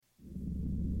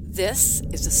This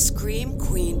is a Scream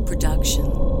Queen production.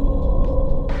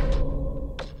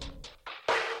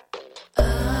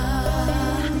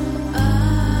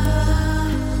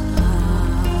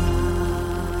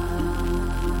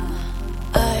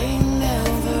 I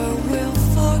never will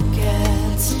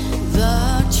forget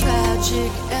the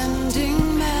tragic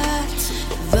ending met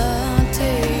the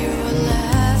day your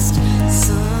last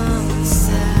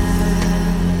sunset.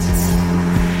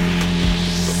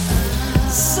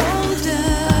 So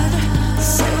dead,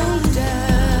 so dead.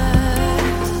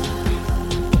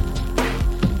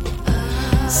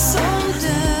 So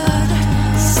dead,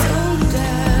 so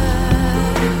dead.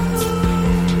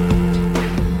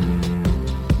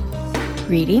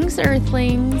 Greetings,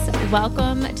 Earthlings.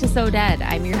 Welcome to So Dead.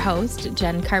 I'm your host,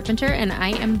 Jen Carpenter, and I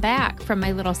am back from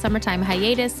my little summertime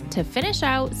hiatus to finish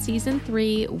out season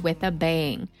 3 with a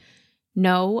bang.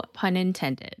 No pun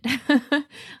intended.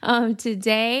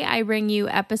 Today, I bring you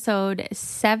episode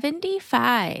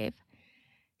 75.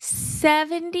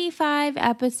 75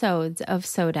 episodes of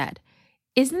So Dead.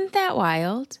 Isn't that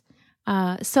wild?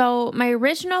 So my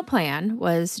original plan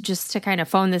was just to kind of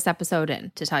phone this episode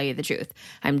in, to tell you the truth.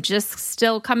 I'm just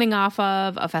still coming off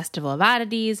of a Festival of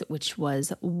Oddities, which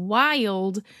was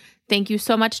wild. Thank you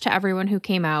so much to everyone who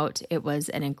came out. It was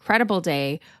an incredible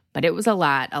day, but it was a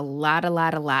lot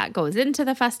goes into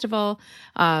the festival.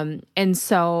 And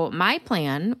so my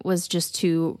plan was just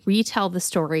to retell the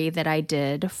story that I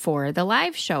did for the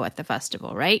live show at the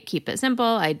festival, right? Keep it simple.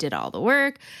 I did all the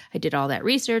work. I did all that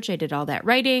research. I did all that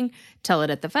writing. Tell it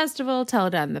at the festival. Tell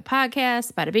it on the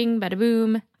podcast. Bada bing, bada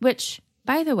boom. Which,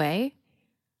 by the way,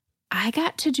 I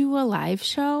got to do a live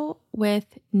show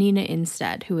with Nina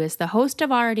Instead, who is the host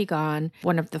of Already Gone,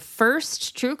 one of the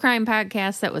first true crime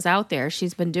podcasts that was out there.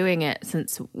 She's been doing it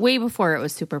since way before it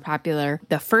was super popular.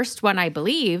 The first one, I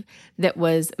believe, that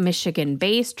was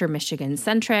Michigan-based or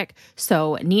Michigan-centric.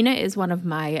 So Nina is one of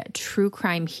my true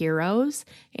crime heroes,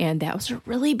 and that was a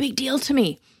really big deal to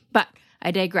me. But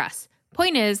I digress.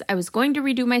 Point is, I was going to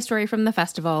redo my story from the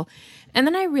festival, and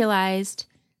then I realized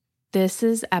this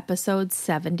is episode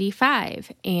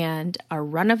 75, and a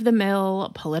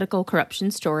run-of-the-mill political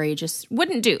corruption story just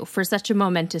wouldn't do for such a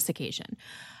momentous occasion.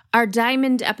 Our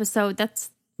Diamond episode, that's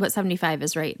what 75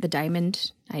 is, right? The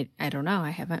Diamond, I don't know.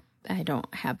 I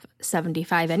don't have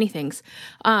 75 anythings.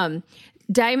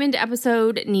 Diamond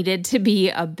episode needed to be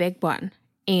a big one.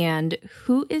 And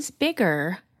who is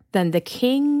bigger than the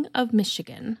King of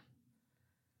Michigan?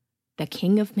 The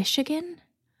King of Michigan?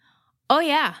 Oh,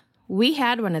 yeah. We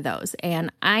had one of those,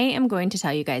 and I am going to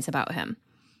tell you guys about him.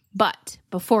 But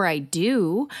before I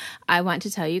do, I want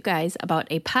to tell you guys about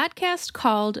a podcast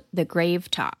called The Grave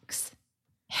Talks.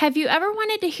 Have you ever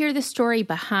wanted to hear the story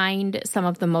behind some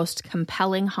of the most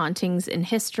compelling hauntings in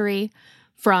history?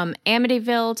 From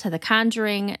Amityville to The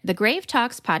Conjuring, The Grave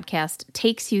Talks podcast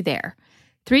takes you there.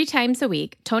 3 times a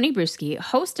week, Tony Bruschi,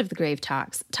 host of The Grave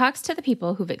Talks, talks to the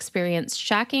people who've experienced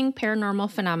shocking paranormal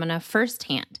phenomena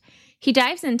firsthand. He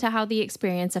dives into how the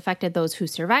experience affected those who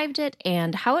survived it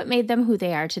and how it made them who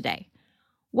they are today.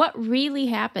 What really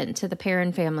happened to the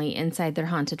Perron family inside their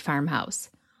haunted farmhouse?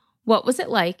 What was it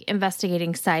like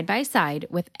investigating side by side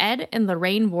with Ed and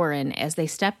Lorraine Warren as they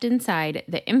stepped inside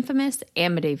the infamous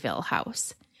Amityville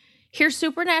house? Hear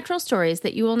supernatural stories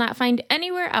that you will not find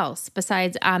anywhere else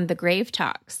besides on The Grave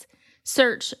Talks.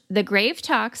 Search The Grave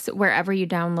Talks wherever you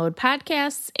download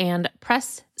podcasts and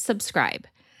press subscribe.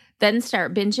 Then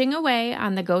start binging away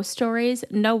on the ghost stories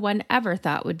no one ever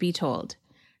thought would be told.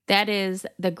 That is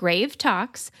The Grave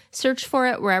Talks. Search for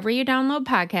it wherever you download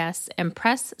podcasts and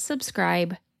press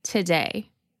subscribe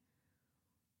today.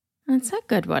 That's a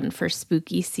good one for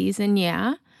spooky season,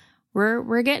 yeah.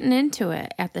 We're getting into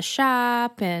it at the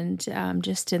shop and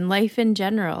just in life in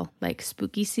general. Like,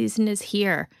 spooky season is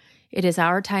here. It is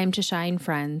our time to shine,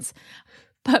 friends.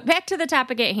 But back to the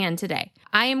topic at hand today.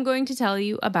 I am going to tell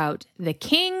you about the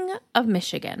King of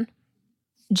Michigan.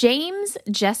 James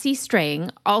Jesse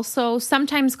Strang, also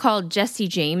sometimes called Jesse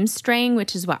James Strang,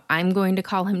 which is what I'm going to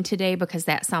call him today because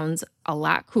that sounds a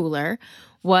lot cooler,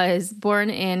 was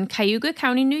born in Cayuga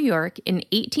County, New York in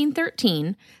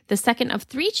 1813, the second of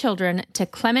 3 children to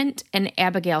Clement and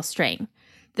Abigail Strang.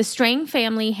 The Strang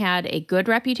family had a good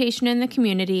reputation in the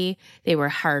community. They were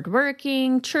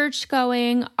hardworking,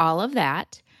 church-going, all of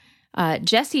that.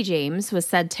 Jesse James was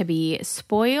said to be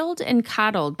spoiled and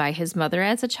coddled by his mother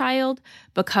as a child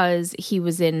because he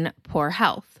was in poor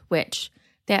health, which,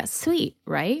 that's sweet,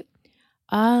 right?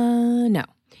 No.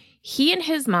 He and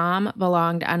his mom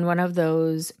belonged on one of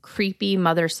those creepy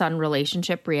mother-son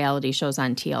relationship reality shows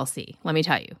on TLC, let me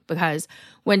tell you, because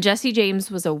when Jesse James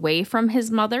was away from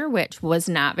his mother, which was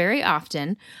not very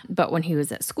often, but when he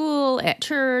was at school, at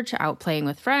church, out playing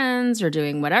with friends, or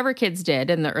doing whatever kids did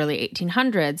in the early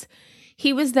 1800s,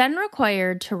 he was then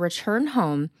required to return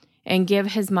home and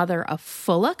give his mother a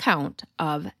full account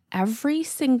of every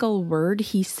single word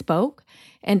he spoke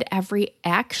and every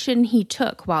action he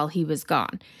took while he was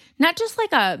gone. Not just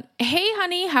like a, hey,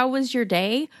 honey, how was your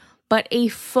day? But a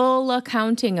full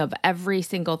accounting of every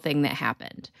single thing that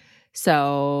happened.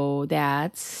 So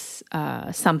that's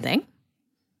something.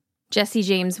 Jesse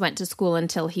James went to school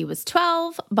until he was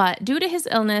 12, but due to his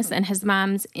illness and his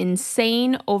mom's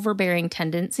insane overbearing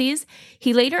tendencies,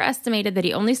 he later estimated that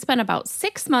he only spent about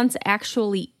 6 months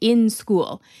actually in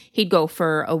school. He'd go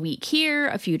for a week here,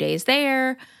 a few days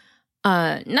there,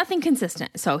 nothing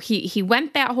consistent. So he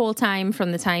went that whole time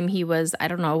from the time he was, I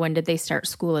don't know, when did they start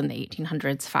school in the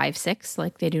 1800s, 5, 6,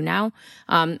 like they do now,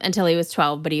 until he was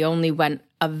 12, but he only went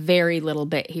a very little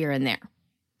bit here and there.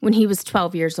 When he was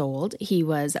 12 years old, he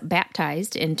was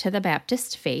baptized into the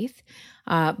Baptist faith,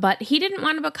 but he didn't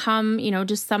want to become,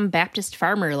 just some Baptist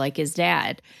farmer like his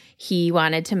dad. He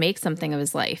wanted to make something of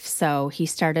his life, so he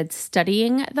started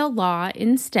studying the law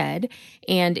instead,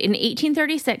 and in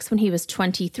 1836, when he was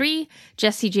 23,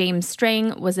 Jesse James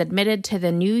Strang was admitted to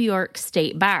the New York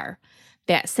State Bar.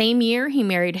 That same year, he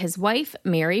married his wife,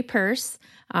 Mary Peirce,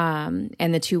 and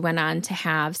the two went on to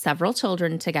have several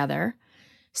children together.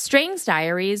 Strang's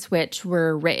diaries, which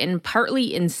were written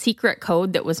partly in secret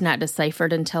code that was not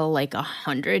deciphered until like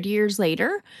 100 years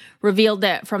later, revealed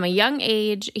that from a young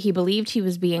age, he believed he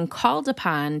was being called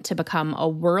upon to become a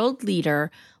world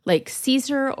leader like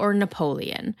Caesar or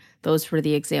Napoleon. Those were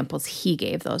the examples he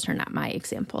gave. Those are not my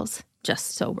examples,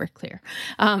 just so we're clear.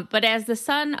 But as the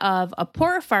son of a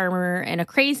poor farmer and a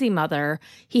crazy mother,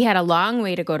 he had a long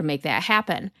way to go to make that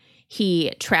happen.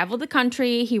 He traveled the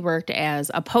country. He worked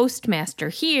as a postmaster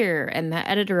here and the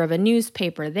editor of a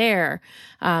newspaper there.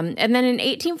 And then in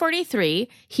 1843,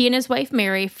 he and his wife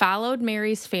Mary followed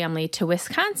Mary's family to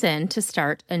Wisconsin to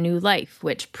start a new life,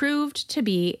 which proved to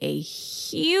be a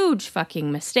huge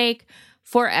fucking mistake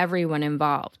for everyone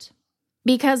involved.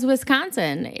 Because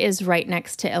Wisconsin is right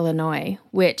next to Illinois,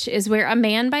 which is where a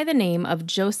man by the name of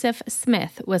Joseph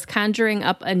Smith was conjuring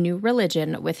up a new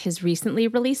religion with his recently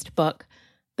released book,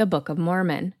 The Book of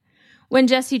Mormon. When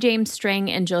Jesse James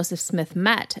Strang and Joseph Smith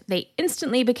met, they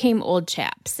instantly became old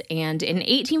chaps, and in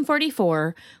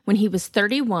 1844, when he was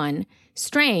 31,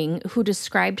 Strang, who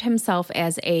described himself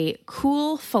as a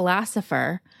cool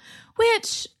philosopher,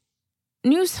 which,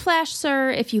 newsflash,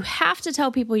 sir, if you have to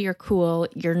tell people you're cool,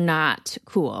 you're not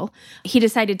cool. He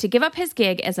decided to give up his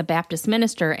gig as a Baptist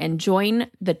minister and join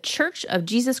the Church of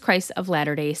Jesus Christ of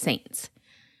Latter-day Saints.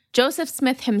 Joseph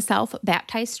Smith himself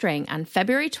baptized Strang on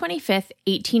February 25th,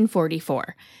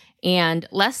 1844, and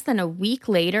less than a week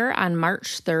later, on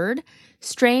March 3rd,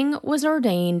 Strang was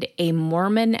ordained a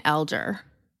Mormon elder.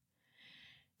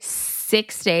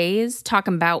 6 days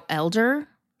talking about elder?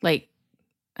 Like,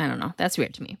 I don't know. That's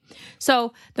weird to me.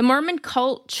 So the Mormon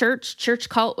cult, church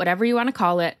cult, whatever you want to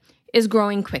call it, is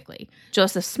growing quickly.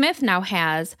 Joseph Smith now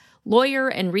has lawyer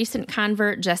and recent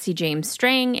convert Jesse James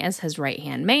Strang as his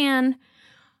right-hand man.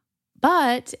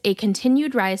 But a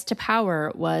continued rise to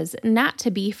power was not to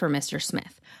be for Mr.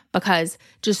 Smith, because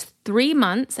just 3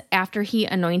 months after he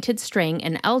anointed Strang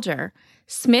an elder,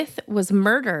 Smith was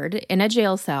murdered in a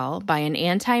jail cell by an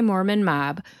anti-Mormon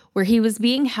mob where he was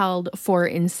being held for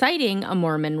inciting a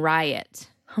Mormon riot.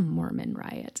 A Mormon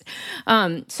riot.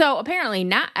 So apparently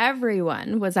not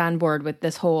everyone was on board with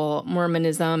this whole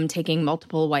Mormonism taking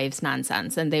multiple wives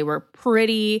nonsense, and they were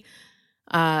pretty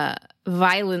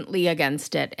violently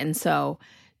against it. And so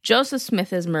Joseph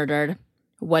Smith is murdered.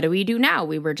 What do we do now?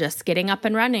 We were just getting up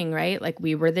and running, right? Like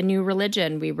we were the new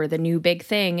religion. We were the new big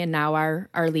thing. And now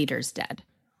our leader's dead.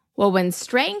 Well, when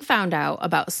Strang found out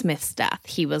about Smith's death,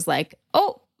 he was like,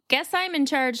 oh, guess I'm in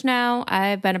charge now.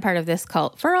 I've been a part of this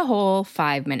cult for a whole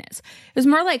 5 minutes. It was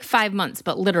more like 5 months,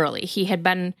 but literally he had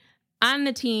been on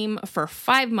the team for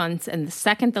 5 months. And the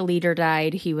second the leader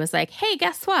died, he was like, hey,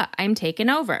 guess what? I'm taking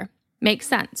over. Makes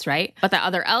sense, right? But the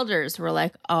other elders were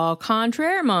like, au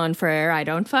contraire, mon frere, I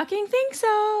don't fucking think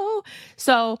so.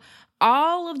 So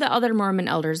all of the other Mormon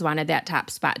elders wanted that top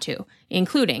spot too,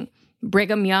 including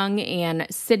Brigham Young and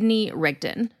Sidney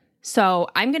Rigdon. So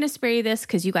I'm going to spare you this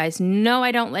because you guys know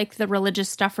I don't like the religious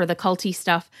stuff or the culty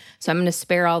stuff, so I'm going to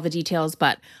spare all the details,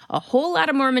 but a whole lot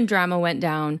of Mormon drama went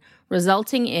down,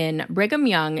 resulting in Brigham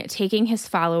Young taking his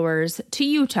followers to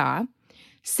Utah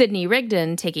Sidney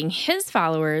Rigdon taking his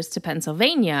followers to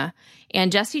Pennsylvania,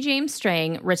 and Jesse James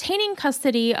Strang retaining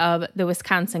custody of the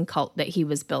Wisconsin cult that he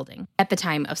was building at the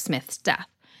time of Smith's death.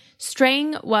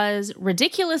 Strang was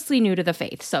ridiculously new to the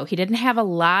faith, so he didn't have a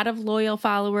lot of loyal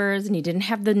followers, and he didn't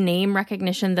have the name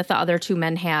recognition that the other two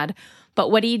men had. But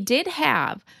what he did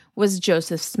have was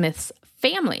Joseph Smith's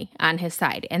family on his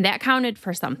side, and that counted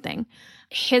for something.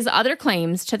 His other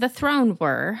claims to the throne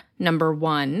were, number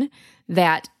one,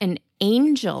 that an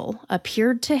angel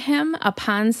appeared to him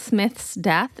upon Smith's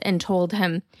death and told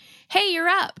him, "Hey, you're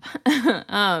up."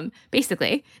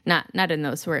 Basically, not in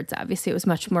those words. Obviously, it was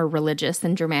much more religious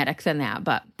and dramatic than that,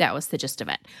 but that was the gist of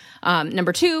it.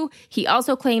 Number two, he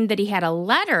also claimed that he had a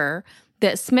letter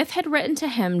that Smith had written to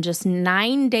him just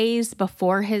 9 days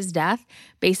before his death,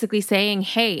 basically saying,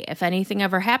 "Hey, if anything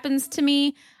ever happens to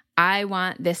me, I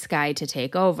want this guy to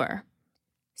take over."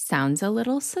 Sounds a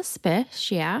little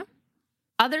suspicious, yeah?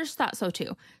 Others thought so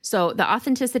too. So the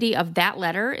authenticity of that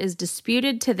letter is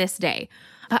disputed to this day.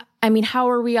 How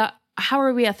are we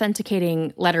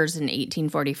authenticating letters in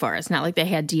 1844? It's not like they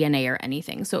had DNA or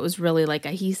anything. So it was really like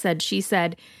a he said, she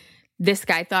said. This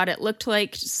guy thought it looked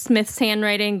like Smith's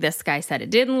handwriting. This guy said it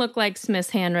didn't look like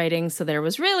Smith's handwriting. So there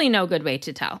was really no good way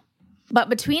to tell. But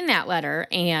between that letter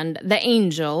and the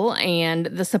angel and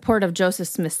the support of Joseph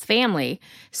Smith's family,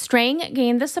 Strang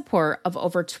gained the support of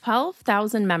over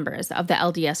 12,000 members of the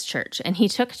LDS Church, and he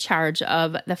took charge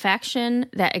of the faction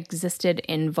that existed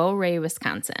in Vauray,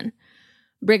 Wisconsin.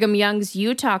 Brigham Young's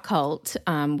Utah cult,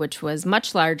 which was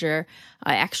much larger,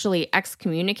 actually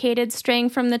excommunicated Strang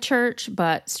from the church,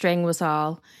 but Strang was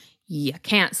all, "You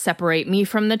can't separate me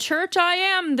from the church. I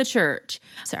am the church."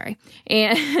 Sorry.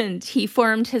 And he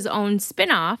formed his own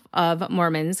spinoff of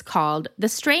Mormons called the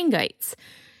Strangites.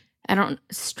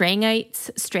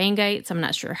 Strangites. I'm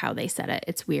not sure how they said it.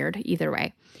 It's weird either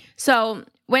way. So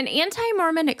when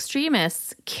anti-Mormon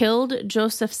extremists killed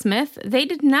Joseph Smith, they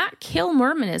did not kill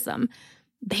Mormonism.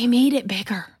 They made it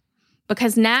bigger.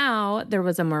 Because now there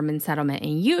was a Mormon settlement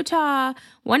in Utah,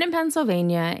 one in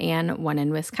Pennsylvania, and one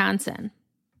in Wisconsin.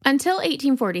 Until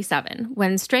 1847,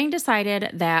 when Strang decided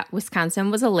that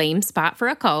Wisconsin was a lame spot for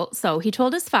a cult, so he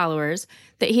told his followers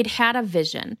that he'd had a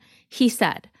vision. He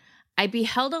said, "I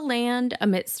beheld a land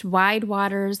amidst wide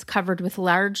waters covered with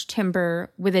large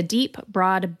timber, with a deep,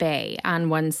 broad bay on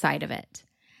one side of it.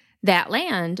 That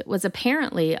land was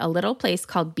apparently a little place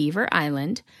called Beaver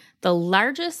Island, the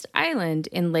largest island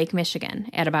in Lake Michigan,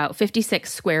 at about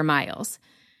 56 square miles."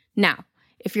 Now,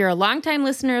 if you're a longtime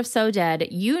listener of So Dead,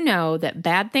 you know that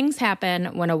bad things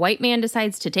happen when a white man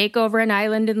decides to take over an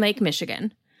island in Lake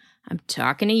Michigan. I'm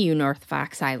talking to you, North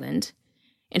Fox Island.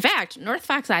 In fact, North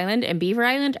Fox Island and Beaver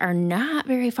Island are not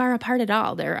very far apart at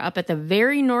all. They're up at the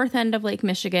very north end of Lake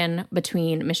Michigan,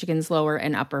 between Michigan's lower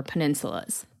and upper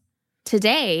peninsulas.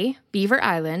 Today, Beaver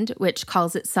Island, which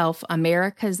calls itself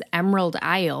America's Emerald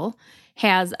Isle,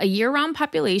 has a year-round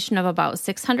population of about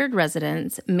 600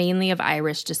 residents, mainly of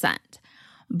Irish descent.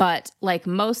 But like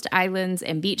most islands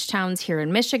and beach towns here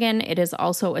in Michigan, it is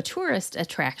also a tourist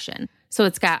attraction. So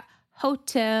it's got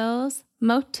hotels,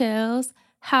 motels,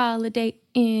 Holiday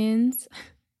Inns.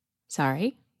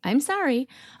 I'm sorry.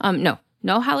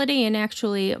 No Holiday Inn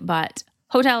actually, but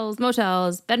hotels,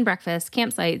 motels, bed and breakfast,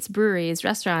 campsites, breweries,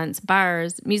 restaurants,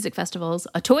 bars, music festivals,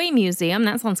 a toy museum.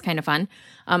 That sounds kind of fun.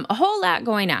 A whole lot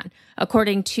going on,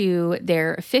 according to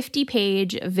their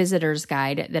 50-page visitor's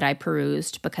guide that I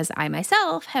perused, because I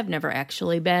myself have never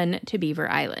actually been to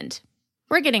Beaver Island.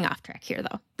 We're getting off track here,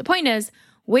 though. The point is,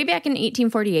 way back in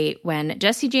 1848, when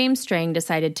Jesse James Strang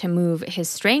decided to move his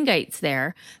Strangites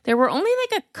there were only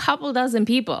like a couple dozen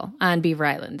people on Beaver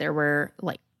Island. There were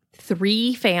like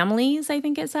 3 families, I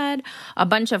think it said, a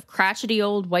bunch of crotchety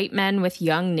old white men with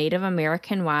young Native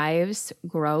American wives.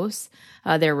 Gross.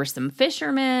 There were some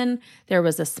fishermen. There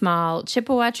was a small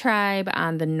Chippewa tribe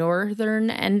on the northern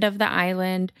end of the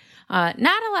island. Not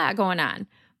a lot going on,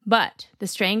 but the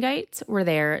Strangites were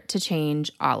there to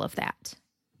change all of that.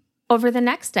 Over the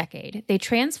next decade, they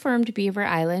transformed Beaver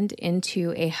Island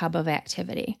into a hub of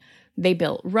activity. They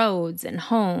built roads and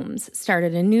homes,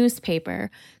 started a newspaper,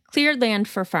 cleared land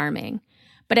for farming.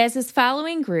 But as his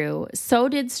following grew, so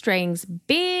did Strang's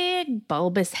big,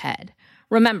 bulbous head.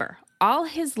 Remember, all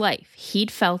his life,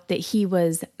 he'd felt that he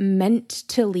was meant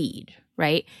to lead,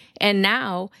 right? And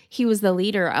now he was the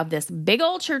leader of this big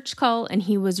old church cult, and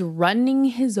he was running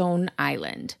his own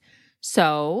island.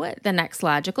 So the next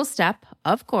logical step,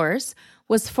 of course,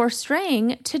 was for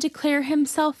Strang to declare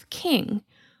himself king,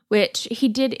 which he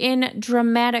did in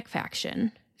dramatic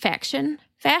fashion.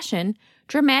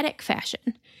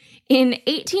 In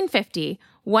 1850,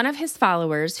 one of his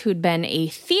followers, who'd been a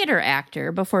theater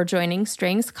actor before joining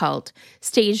Strang's cult,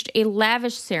 staged a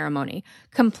lavish ceremony,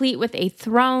 complete with a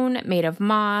throne made of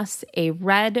moss, a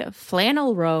red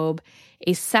flannel robe,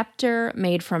 a scepter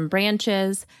made from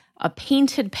branches, a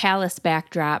painted palace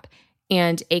backdrop,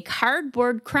 and a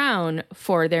cardboard crown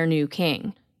for their new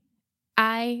king.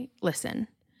 Listen.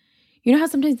 You know how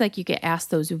sometimes you get asked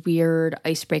those weird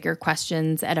icebreaker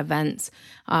questions at events?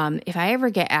 If I ever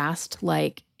get asked,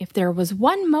 if there was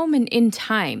one moment in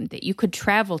time that you could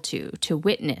travel to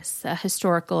witness a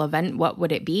historical event, what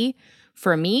would it be?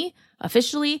 For me,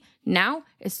 officially, now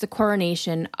it's the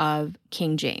coronation of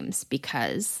King James,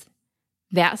 because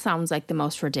that sounds like the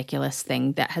most ridiculous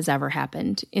thing that has ever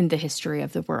happened in the history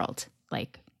of the world.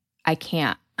 I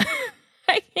can't.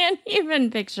 I can't even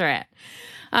picture it.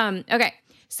 Okay,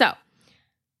 so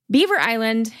Beaver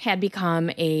Island had become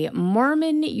a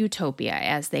Mormon utopia,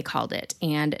 as they called it,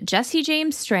 and Jesse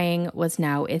James Strang was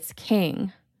now its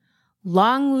king.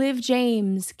 Long live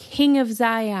James, King of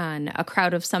Zion, a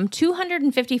crowd of some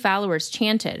 250 followers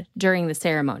chanted during the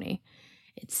ceremony.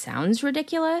 It sounds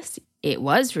ridiculous. It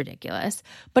was ridiculous,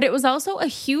 but it was also a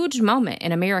huge moment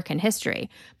in American history,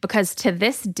 because to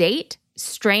this date,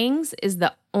 Strang's is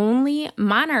the only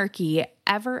monarchy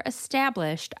ever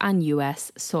established on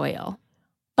U.S. soil.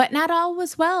 But not all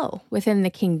was well within the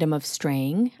kingdom of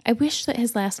Strang. I wish that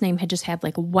his last name had just had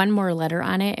one more letter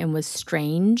on it and was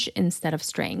Strange instead of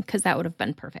Strang, because that would have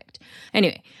been perfect.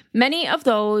 Anyway, many of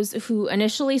those who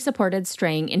initially supported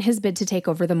Strang in his bid to take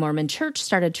over the Mormon church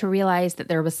started to realize that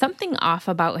there was something off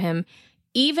about him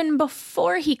even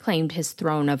before he claimed his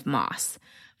throne of moss.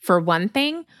 For one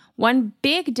thing, one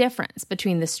big difference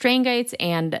between the Strangites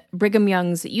and Brigham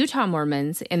Young's Utah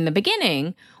Mormons in the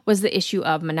beginning was the issue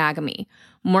of monogamy.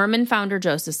 Mormon founder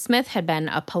Joseph Smith had been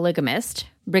a polygamist.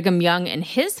 Brigham Young and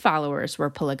his followers were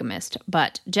polygamist,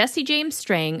 but Jesse James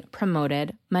Strang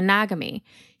promoted monogamy.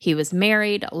 He was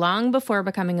married long before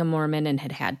becoming a Mormon and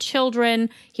had had children.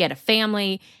 He had a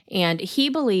family, and he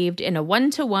believed in a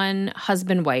 1-to-1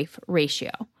 husband-wife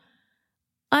ratio.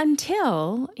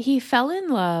 Until he fell in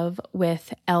love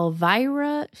with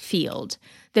Elvira Field,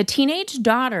 the teenage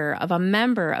daughter of a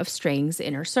member of Strang's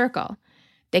inner circle.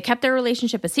 They kept their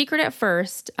relationship a secret at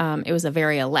first. It was a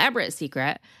very elaborate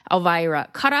secret. Elvira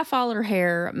cut off all her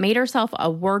hair, made herself a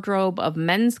wardrobe of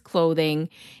men's clothing,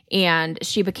 and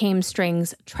she became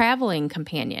Strang's traveling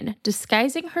companion,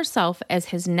 disguising herself as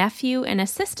his nephew and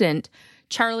assistant,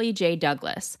 Charlie J.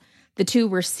 Douglas. The two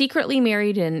were secretly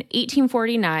married in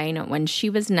 1849 when she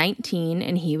was 19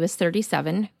 and he was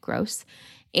 37. Gross.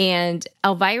 And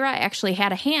Elvira actually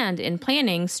had a hand in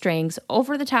planning Strang's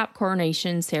over-the-top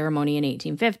coronation ceremony in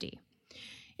 1850.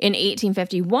 In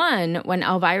 1851, when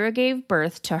Elvira gave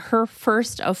birth to her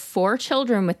first of 4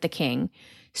 children with the king,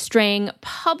 Strang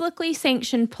publicly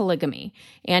sanctioned polygamy,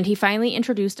 and he finally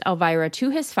introduced Elvira to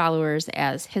his followers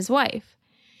as his wife.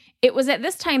 It was at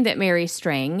this time that Mary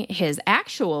Strang, his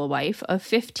actual wife of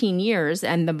 15 years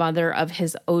and the mother of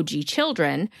his OG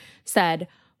children, said,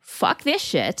 "Fuck this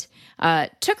shit,"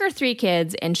 took her 3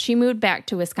 kids, and she moved back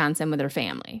to Wisconsin with her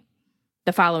family.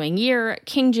 The following year,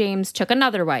 King James took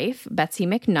another wife, Betsy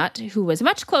McNutt, who was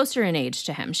much closer in age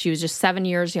to him. She was just 7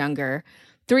 years younger.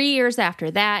 3 years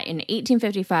after that, in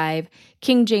 1855,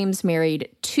 King James married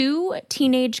 2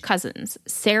 teenage cousins,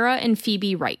 Sarah and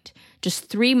Phoebe Wright, just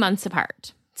 3 months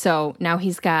apart. So now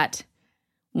he's got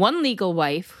 1 legal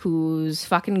wife who's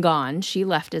fucking gone. She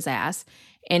left his ass.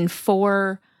 And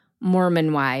 4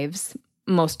 Mormon wives,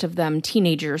 most of them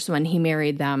teenagers when he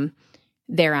married them,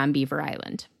 there on Beaver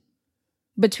Island.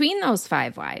 Between those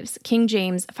 5 wives, King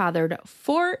James fathered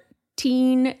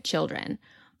 14 children.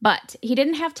 But he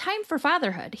didn't have time for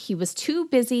fatherhood. He was too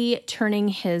busy turning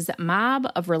his mob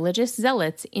of religious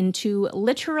zealots into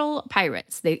literal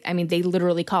pirates. They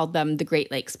literally called them the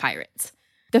Great Lakes Pirates.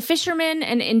 The fishermen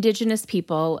and indigenous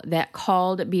people that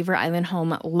called Beaver Island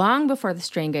home long before the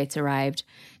Strangites arrived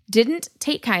didn't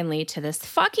take kindly to this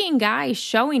fucking guy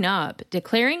showing up,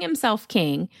 declaring himself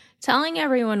king, telling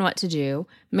everyone what to do,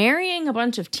 marrying a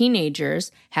bunch of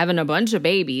teenagers, having a bunch of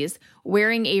babies,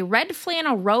 wearing a red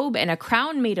flannel robe and a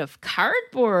crown made of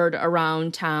cardboard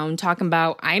around town, talking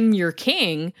about, "I'm your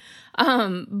king."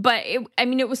 But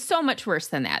it was so much worse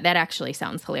than that. That actually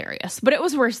sounds hilarious, but it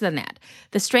was worse than that.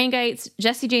 The Strangites,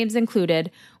 Jesse James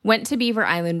included, went to Beaver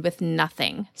Island with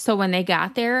nothing. So when they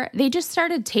got there, they just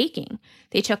started taking.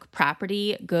 They took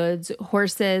property, goods,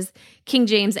 horses. King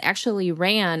James actually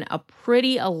ran a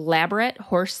pretty elaborate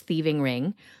horse thieving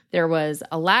ring. There was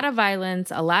a lot of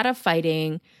violence, a lot of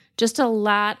fighting, just a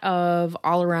lot of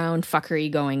all-around fuckery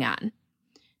going on.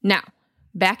 Now,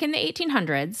 back in the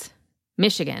 1800s,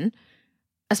 Michigan,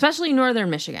 especially northern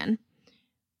Michigan,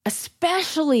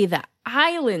 especially the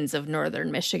islands of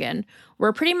northern Michigan,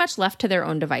 were pretty much left to their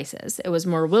own devices. It was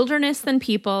more wilderness than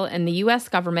people, and the U.S.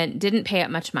 government didn't pay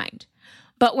it much mind.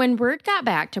 But when word got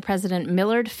back to President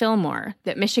Millard Fillmore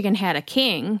that Michigan had a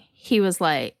king, he was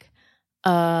like,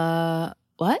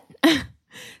 what?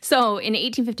 So in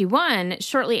 1851,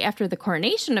 shortly after the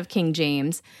coronation of King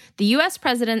James, the U.S.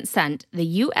 president sent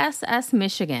the USS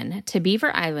Michigan to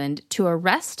Beaver Island to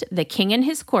arrest the king and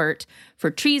his court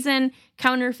for treason,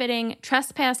 counterfeiting,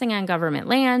 trespassing on government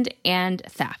land, and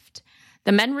theft.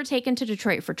 The men were taken to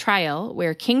Detroit for trial,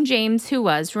 where King James, who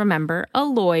was, remember, a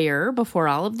lawyer before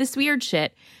all of this weird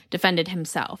shit, defended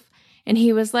himself. And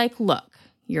he was like, look,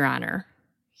 Your Honor,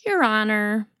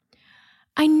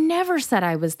 I never said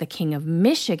I was the king of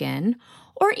Michigan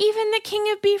or even the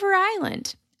king of Beaver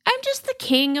Island. I'm just the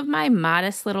king of my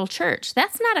modest little church.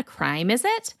 That's not a crime, is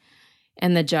it?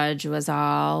 And the judge was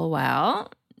all,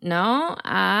 well, no,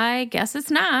 I guess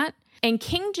it's not. And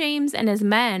King James and his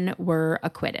men were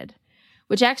acquitted,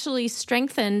 which actually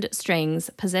strengthened Strang's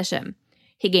position.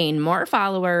 He gained more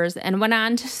followers and went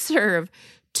on to serve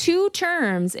 2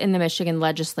 terms in the Michigan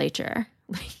legislature.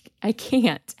 I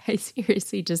can't. I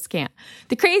seriously just can't.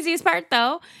 The craziest part,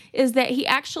 though, is that he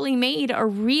actually made a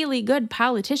really good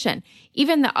politician.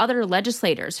 Even the other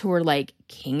legislators who were like,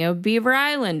 King of Beaver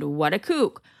Island, what a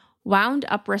kook, wound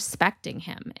up respecting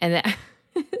him. And that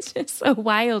it's just so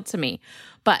wild to me.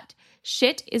 But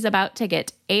shit is about to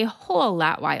get a whole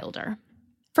lot wilder.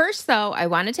 First, though, I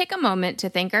want to take a moment to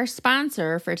thank our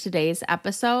sponsor for today's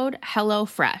episode,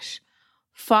 HelloFresh.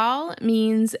 Fall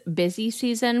means busy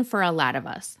season for a lot of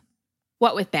us.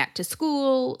 What with back to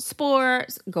school,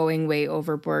 sports, going way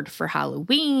overboard for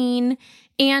Halloween,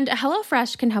 and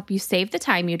HelloFresh can help you save the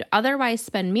time you'd otherwise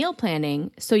spend meal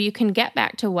planning so you can get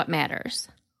back to what matters,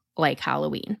 like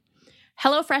Halloween.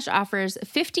 HelloFresh offers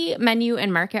 50 menu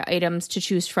and market items to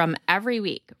choose from every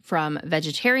week, from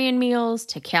vegetarian meals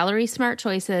to calorie-smart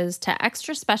choices to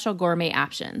extra special gourmet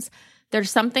options.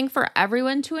 There's something for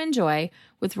everyone to enjoy,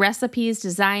 with recipes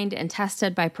designed and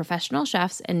tested by professional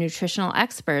chefs and nutritional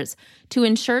experts to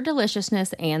ensure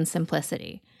deliciousness and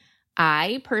simplicity.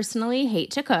 I personally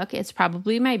hate to cook. It's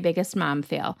probably my biggest mom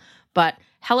fail, but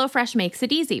HelloFresh makes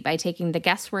it easy by taking the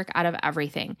guesswork out of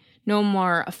everything. No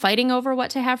more fighting over what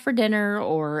to have for dinner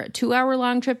or a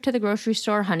 2-hour-long trip to the grocery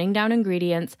store hunting down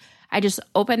ingredients. I just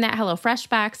open that HelloFresh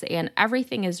box and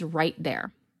everything is right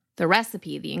there. The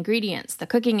recipe, the ingredients, the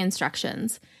cooking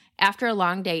instructions. After a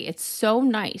long day, it's so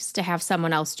nice to have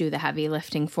someone else do the heavy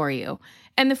lifting for you.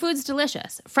 And the food's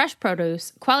delicious. Fresh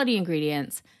produce, quality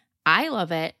ingredients. I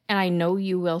love it, and I know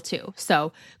you will too.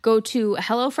 So go to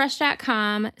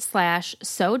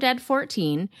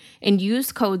HelloFresh.com/SoDead14 and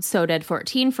use code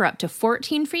SoDead14 for up to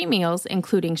 14 free meals,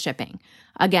 including shipping.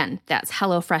 Again, that's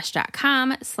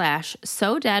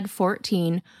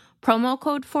HelloFresh.com/SoDead14, promo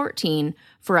code 14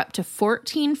 for up to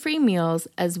 14 free meals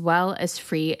as well as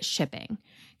free shipping.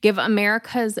 Give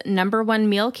America's #1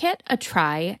 meal kit a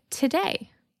try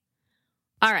today.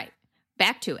 All right,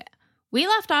 back to it. We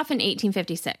left off in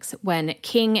 1856 when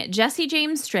King Jesse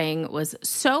James Strang was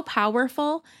so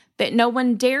powerful that no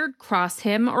one dared cross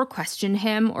him or question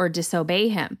him or disobey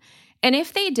him. And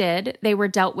if they did, they were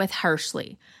dealt with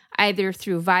harshly, either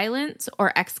through violence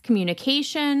or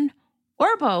excommunication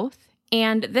or both.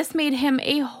 And this made him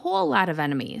a whole lot of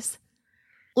enemies.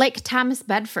 Like Thomas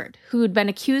Bedford, who had been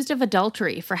accused of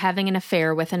adultery for having an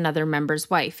affair with another member's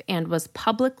wife and was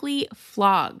publicly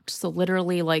flogged, so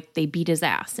literally like they beat his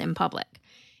ass in public.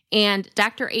 And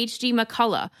Dr. H.D.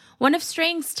 McCullough, one of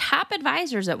Strang's top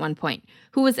advisors at one point,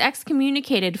 who was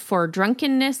excommunicated for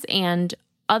drunkenness and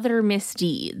other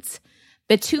misdeeds.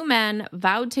 The 2 men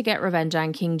vowed to get revenge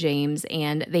on King James,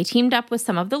 and they teamed up with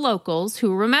some of the locals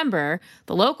who, remember,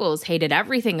 the locals hated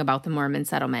everything about the Mormon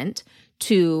settlement,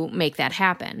 to make that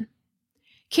happen.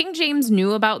 King James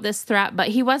knew about this threat, but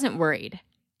he wasn't worried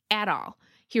at all.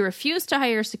 He refused to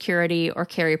hire security or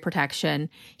carry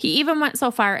protection. He even went so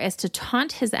far as to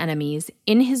taunt his enemies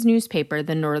in his newspaper,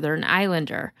 The Northern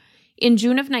Islander. In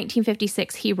June of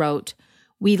 1956, he wrote,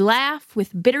 "We laugh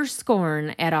with bitter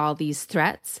scorn at all these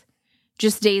threats."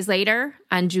 Just days later,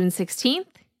 on June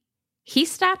 16th, he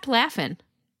stopped laughing.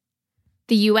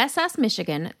 The USS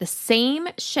Michigan, the same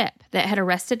ship that had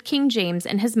arrested King James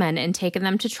and his men and taken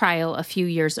them to trial a few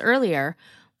years earlier,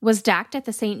 was docked at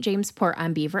the St. James port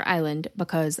on Beaver Island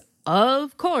because,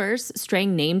 of course,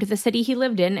 Strang named the city he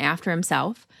lived in after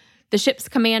himself. The ship's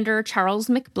commander, Charles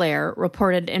McBlair,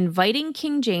 reported inviting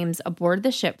King James aboard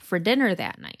the ship for dinner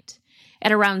that night.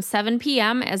 At around 7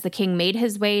 p.m., as the king made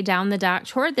his way down the dock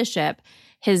toward the ship,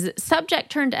 His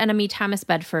subject-turned-enemy Thomas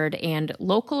Bedford and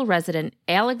local resident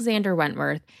Alexander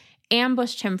Wentworth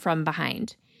ambushed him from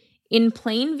behind. In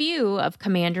plain view of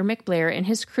Commander McBlair and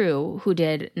his crew, who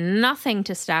did nothing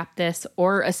to stop this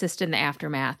or assist in the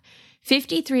aftermath,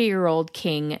 53-year-old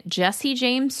King Jesse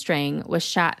James Strang was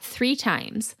shot 3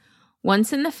 times,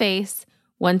 once in the face,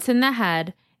 once in the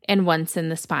head, and once in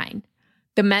the spine.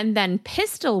 The men then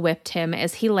pistol whipped him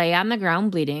as he lay on the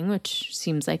ground bleeding, which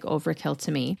seems like overkill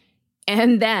to me.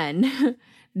 And then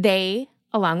they,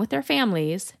 along with their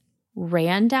families,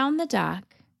 ran down the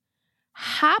dock,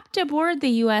 hopped aboard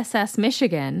the USS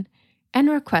Michigan, and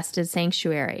requested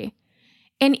sanctuary.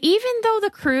 And even though the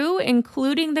crew,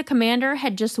 including the commander,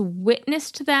 had just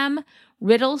witnessed them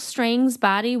riddle Strang's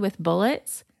body with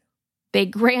bullets, they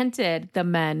granted the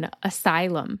men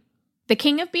asylum. The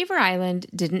King of Beaver Island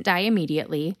didn't die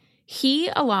immediately. He,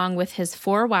 along with his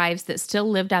 4 wives that still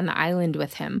lived on the island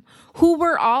with him, who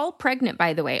were all pregnant,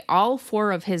 by the way, all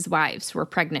 4 of his wives were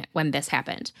pregnant when this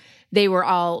happened. They were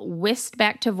all whisked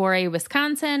back to Voree,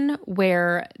 Wisconsin,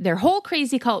 where their whole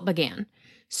crazy cult began.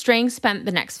 Strang spent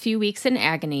the next few weeks in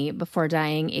agony before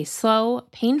dying a slow,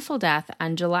 painful death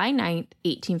on July 9th,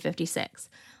 1856,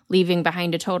 leaving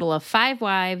behind a total of 5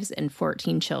 wives and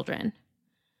 14 children.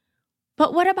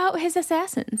 But what about his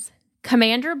assassins?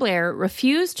 Commander Blair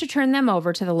refused to turn them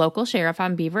over to the local sheriff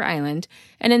on Beaver Island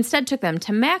and instead took them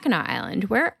to Mackinac Island,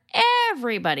 where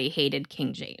everybody hated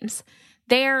King James.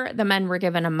 There, the men were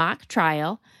given a mock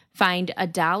trial, fined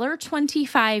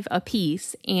 $1.25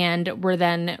 apiece, and were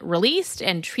then released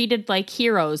and treated like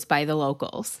heroes by the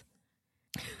locals.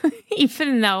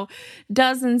 Even though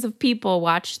dozens of people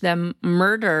watched them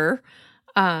murder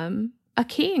a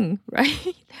king,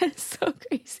 right? That's so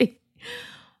crazy.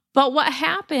 But what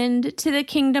happened to the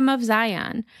Kingdom of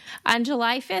Zion? On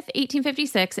July 5th,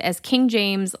 1856, as King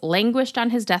James languished on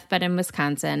his deathbed in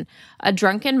Wisconsin, a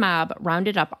drunken mob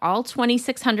rounded up all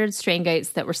 2,600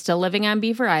 Strangites that were still living on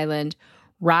Beaver Island,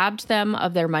 robbed them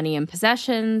of their money and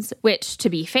possessions, which, to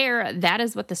be fair, that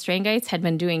is what the Strangites had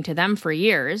been doing to them for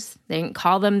years. They didn't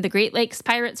call them the Great Lakes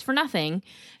Pirates for nothing.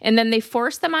 And then they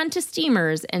forced them onto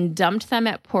steamers and dumped them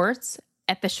at ports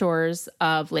at the shores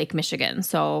of Lake Michigan.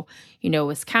 So,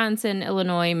 Wisconsin,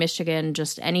 Illinois, Michigan,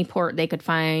 just any port they could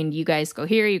find. You guys go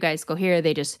here, you guys go here.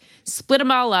 They just split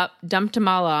them all up, dumped them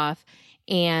all off.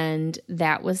 And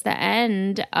that was the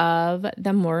end of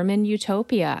the Mormon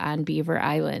utopia on Beaver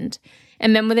Island.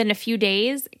 And then within a few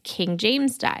days, King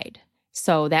James died.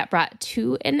 So that brought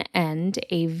to an end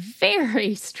a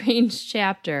very strange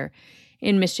chapter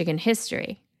in Michigan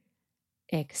history.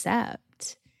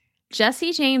 Except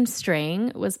Jesse James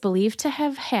Strang was believed to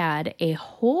have had a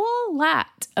whole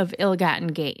lot of ill-gotten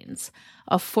gains,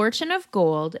 a fortune of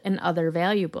gold and other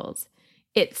valuables.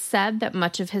 It's said that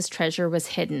much of his treasure was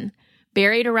hidden,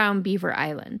 buried around Beaver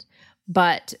Island,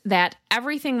 but that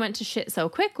everything went to shit so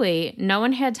quickly, no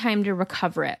one had time to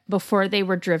recover it before they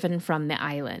were driven from the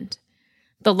island.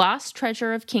 The lost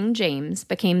treasure of King James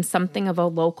became something of a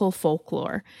local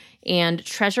folklore, and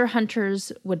treasure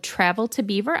hunters would travel to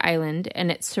Beaver Island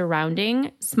and its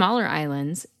surrounding smaller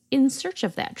islands in search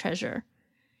of that treasure.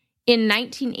 In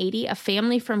 1980, a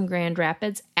family from Grand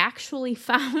Rapids actually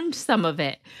found some of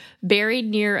it buried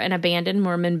near an abandoned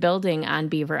Mormon building on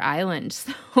Beaver Island.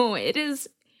 So it is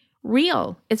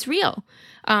real. It's real.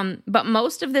 But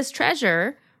most of this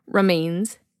treasure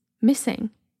remains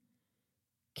missing.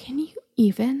 Can you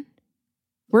even?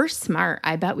 We're smart.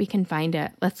 I bet we can find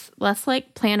it. Let's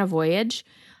plan a voyage.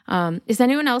 Is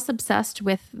anyone else obsessed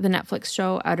with the Netflix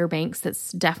show Outer Banks?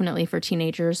 That's definitely for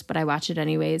teenagers, but I watch it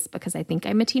anyways because I think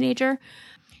I'm a teenager.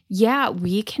 Yeah,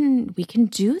 we can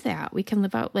do that. We can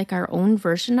live out like our own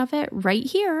version of it right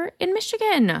here in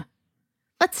Michigan.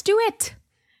 Let's do it.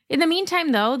 In the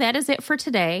meantime, though, that is it for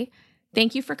today.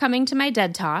 Thank you for coming to my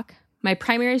Dead Talk. My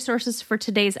primary sources for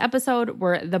today's episode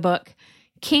were the book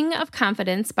King of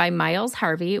Confidence by Miles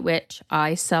Harvey, which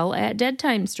I sell at Dead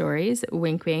Time Stories,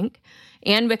 wink, wink,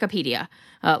 and Wikipedia.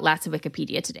 Lots of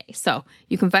Wikipedia today. So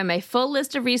you can find my full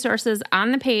list of resources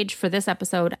on the page for this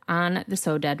episode on the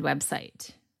So Dead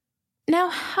website. Now,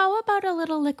 how about a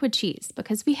little liquid cheese?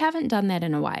 Because we haven't done that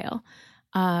in a while.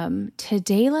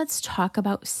 Today, let's talk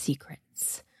about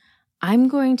secrets. I'm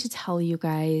going to tell you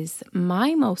guys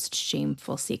my most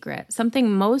shameful secret,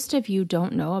 something most of you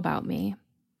don't know about me.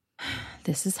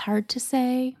 This is hard to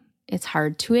say. It's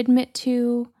hard to admit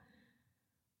to.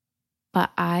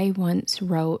 But I once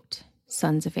wrote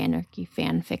Sons of Anarchy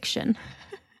fan fiction.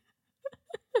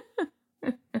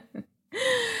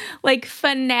 Like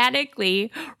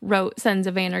fanatically wrote Sons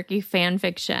of Anarchy fan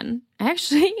fiction.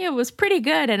 Actually, it was pretty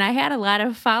good and I had a lot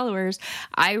of followers.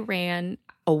 I ran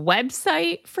a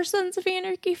website for Sons of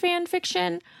Anarchy fan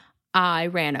fiction. I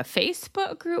ran a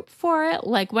Facebook group for it.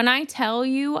 Like, when I tell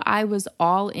you I was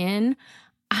all in,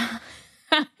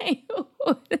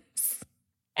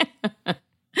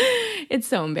 it's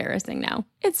so embarrassing now.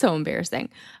 It's so embarrassing.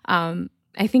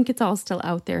 I think it's all still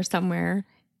out there somewhere.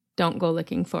 Don't go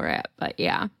looking for it. But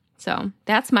yeah, so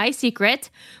that's my secret.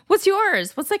 What's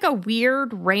yours? What's like a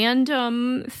weird,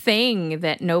 random thing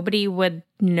that nobody would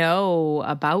know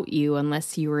about you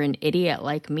unless you were an idiot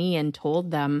like me and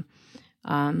told them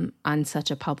on such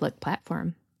a public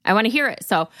platform? I want to hear it.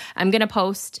 So I'm going to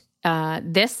post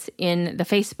this in the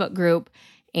Facebook group,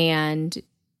 and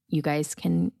you guys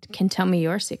can tell me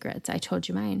your secrets. I told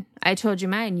you mine.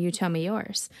 You tell me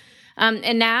yours.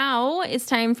 And now it's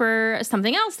time for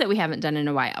something else that we haven't done in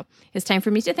a while. It's time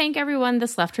for me to thank everyone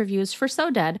that's left reviews for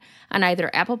So Dead on either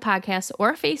Apple Podcasts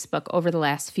or Facebook over the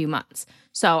last few months.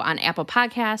 So on Apple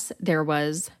Podcasts, there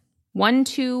was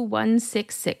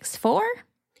 121664,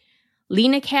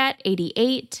 Lena Cat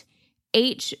 88,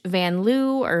 H Van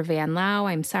Loo or Van Lau,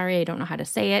 I'm sorry, I don't know how to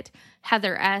say it,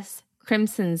 Heather S,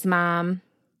 Crimson's Mom,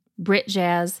 Brit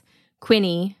Jazz,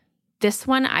 Quinny. This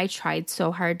one I tried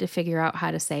so hard to figure out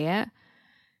how to say it.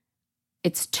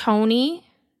 It's Tony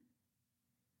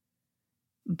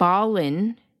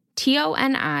Ballin,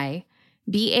 ToniBalin,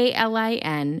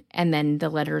 and then the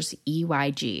letters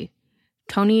EYG.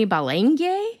 Tony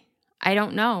Balenge? I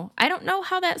don't know. I don't know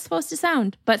how that's supposed to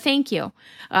sound, but thank you.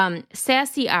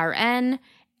 Sassy RN,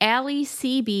 Allie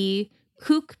CB,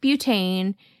 Kook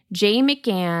Butane, Jay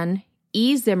McGann,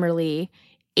 E. Zimmerly,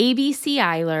 ABC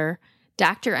Eiler,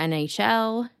 Dr.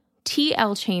 NHL,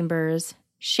 TL Chambers,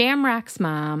 Shamrock's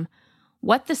Mom,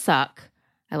 What the Suck.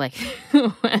 I like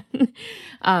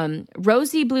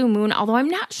Rosie Blue Moon, although I'm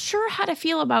not sure how to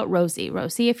feel about Rosie.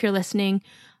 Rosie, if you're listening,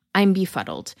 I'm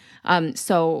befuddled.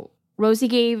 So Rosie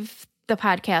gave the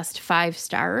podcast 5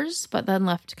 stars, but then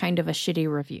left kind of a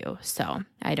shitty review. So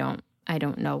I don't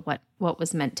know what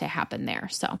was meant to happen there.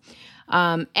 So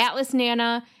Atlas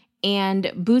Nana and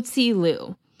Bootsy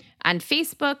Lou. On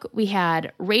Facebook, we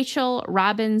had Rachel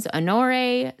Robbins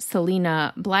Honore,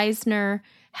 Selena Bleisner,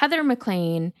 Heather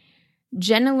McLean,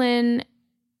 Jenilyn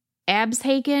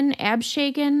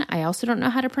Abshagen. I also don't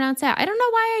know how to pronounce that. I don't know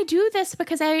why I do this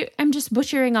because I'm just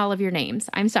butchering all of your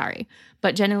names. I'm sorry.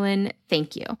 But Jenilyn,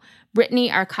 thank you. Brittany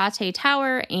Arcate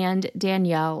Tower and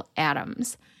Danielle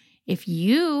Adams. If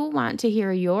you want to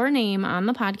hear your name on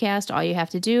the podcast, all you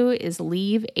have to do is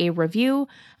leave a review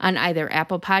on either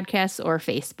Apple Podcasts or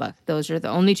Facebook. Those are the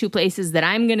only 2 places that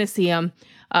I'm going to see them.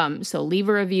 So leave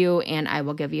a review and I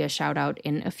will give you a shout out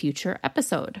in a future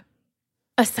episode.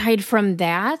 Aside from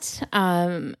that,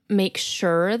 make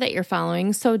sure that you're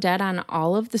following So Dead on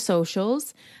all of the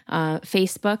socials,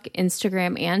 Facebook,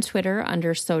 Instagram, and Twitter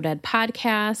under So Dead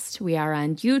Podcast. We are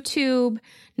on YouTube.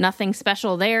 Nothing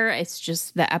special there. It's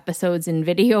just the episodes in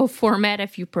video format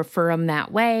if you prefer them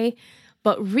that way.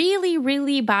 But really,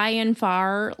 really by and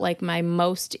far, like my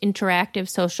most interactive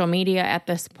social media at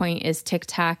this point is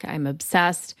TikTok. I'm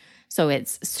obsessed. So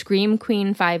it's Scream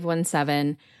Queen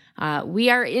 517. We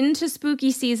are into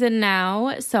spooky season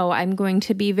now, so I'm going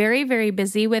to be very, very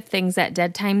busy with things at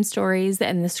Dead Time Stories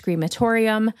and the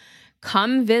Screamatorium.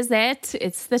 Come visit.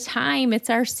 It's the time.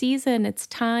 It's our season. It's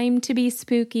time to be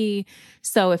spooky.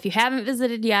 So if you haven't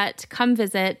visited yet, come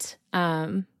visit.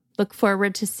 Look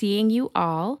forward to seeing you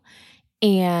all.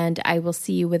 And I will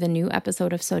see you with a new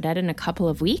episode of So Dead in a couple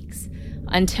of weeks.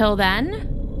 Until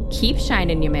then, keep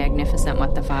shining, you magnificent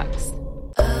what the fucks.